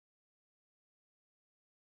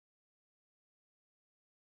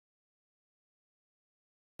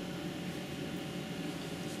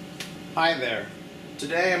Hi there.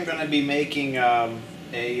 Today I'm going to be making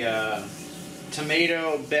a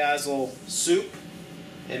tomato basil soup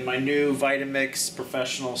in my new Vitamix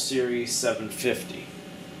Professional Series 750.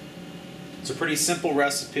 It's a pretty simple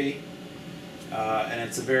recipe and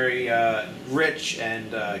it's a very rich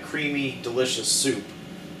and creamy, delicious soup,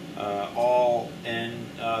 all in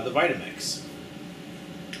the Vitamix.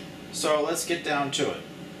 So let's get down to it.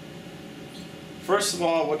 First of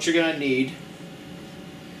all, what you're going to need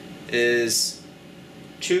is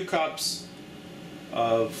 2 cups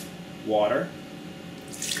of water,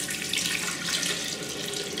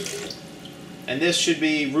 and this should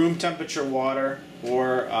be room temperature water,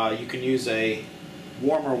 or you can use a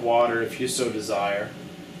warmer water if you so desire.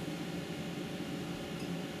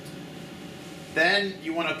 Then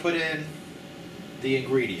you want to put in the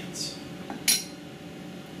ingredients.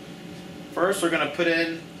 First, we're going to put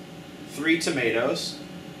in 3 tomatoes.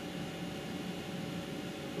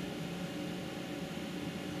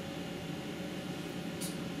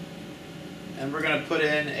 And we're going to put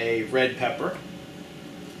in a red pepper.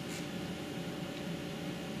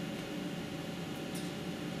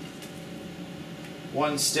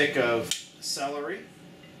 One stick of celery.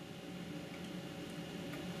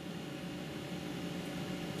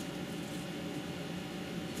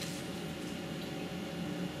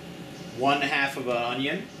 One half of an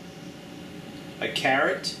onion. A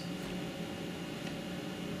carrot.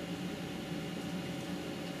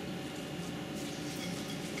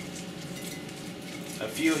 A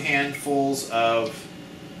few handfuls of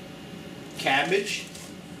cabbage,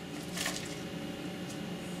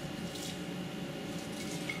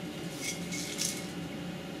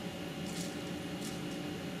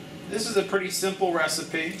 this is a pretty simple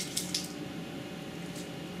recipe,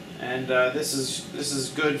 and this is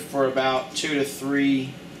good for about 2 to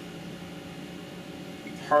 3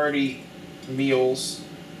 hearty meals.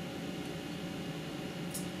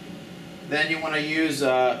 Then you want to use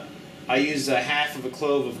I use a half of a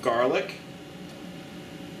clove of garlic,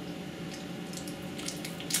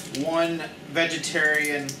 1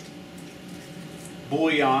 vegetarian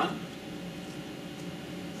bouillon,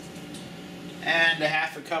 and a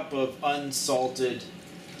half a cup of unsalted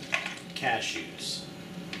cashews.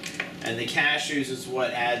 And the cashews is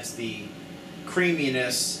what adds the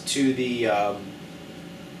creaminess to the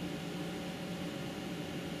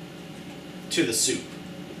soup.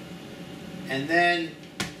 And then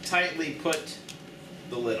tightly put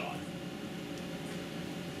the lid on.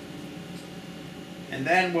 And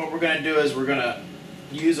then what we're going to do is we're going to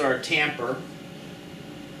use our tamper,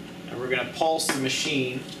 and we're going to pulse the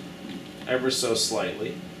machine ever so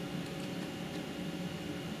slightly.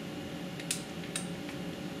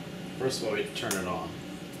 First of all, we have to turn it on.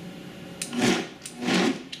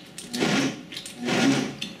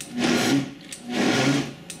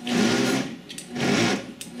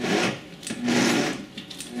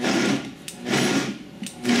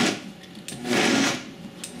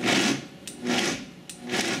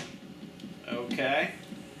 Okay.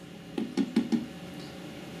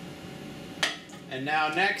 And now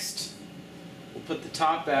next, we'll put the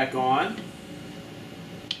top back on,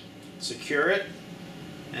 secure it,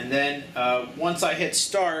 and then once I hit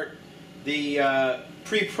start, the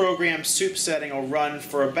pre-programmed soup setting will run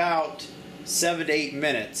for about 7 to 8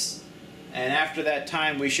 minutes. And after that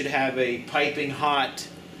time, we should have a piping hot,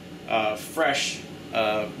 fresh,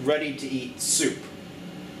 ready-to-eat soup.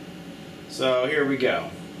 So here we go.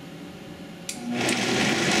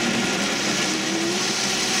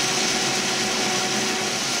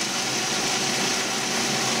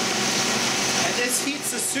 This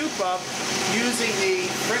heats the soup up using the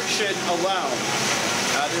friction alone.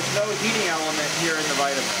 There's no heating element here in the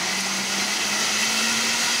Vitamix.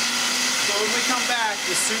 So when we come back,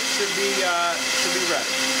 the soup should be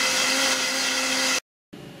ready.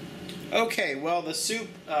 Okay, well, the soup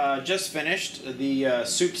just finished the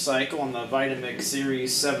soup cycle on the Vitamix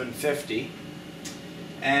Series 750,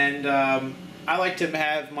 and I like to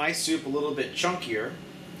have my soup a little bit chunkier.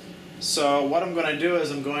 So what I'm going to do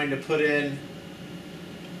is I'm going to put in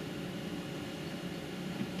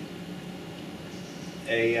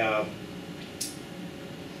a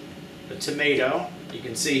tomato. You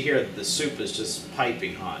can see here that the soup is just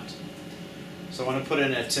piping hot. So I'm going to put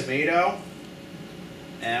in a tomato,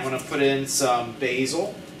 and I'm going to put in some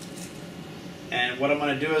basil. And what I'm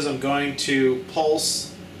going to do is I'm going to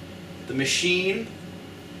pulse the machine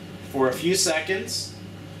for a few seconds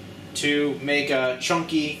to make a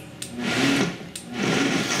chunky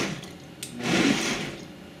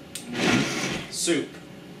soup.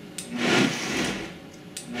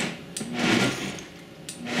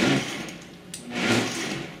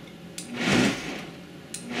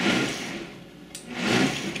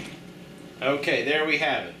 Okay, there we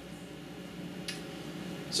have it.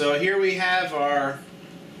 So here we have our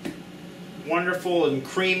wonderful and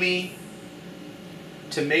creamy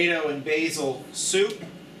tomato and basil soup,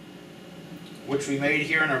 which we made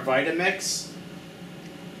here in our Vitamix.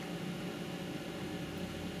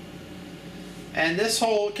 And this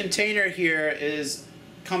whole container here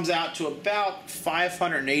comes out to about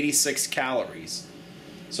 586 calories.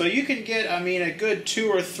 So you can get, I mean, a good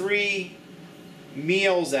 2 or 3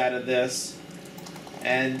 meals out of this.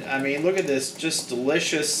 And I mean, look at this, just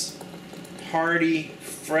delicious, hearty,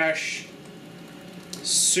 fresh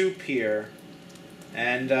soup here.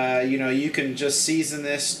 And you know, you can just season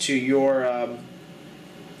this to your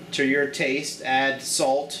taste, add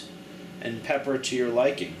salt and pepper to your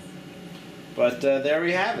liking. But there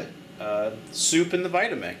we have it, soup in the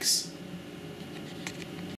Vitamix.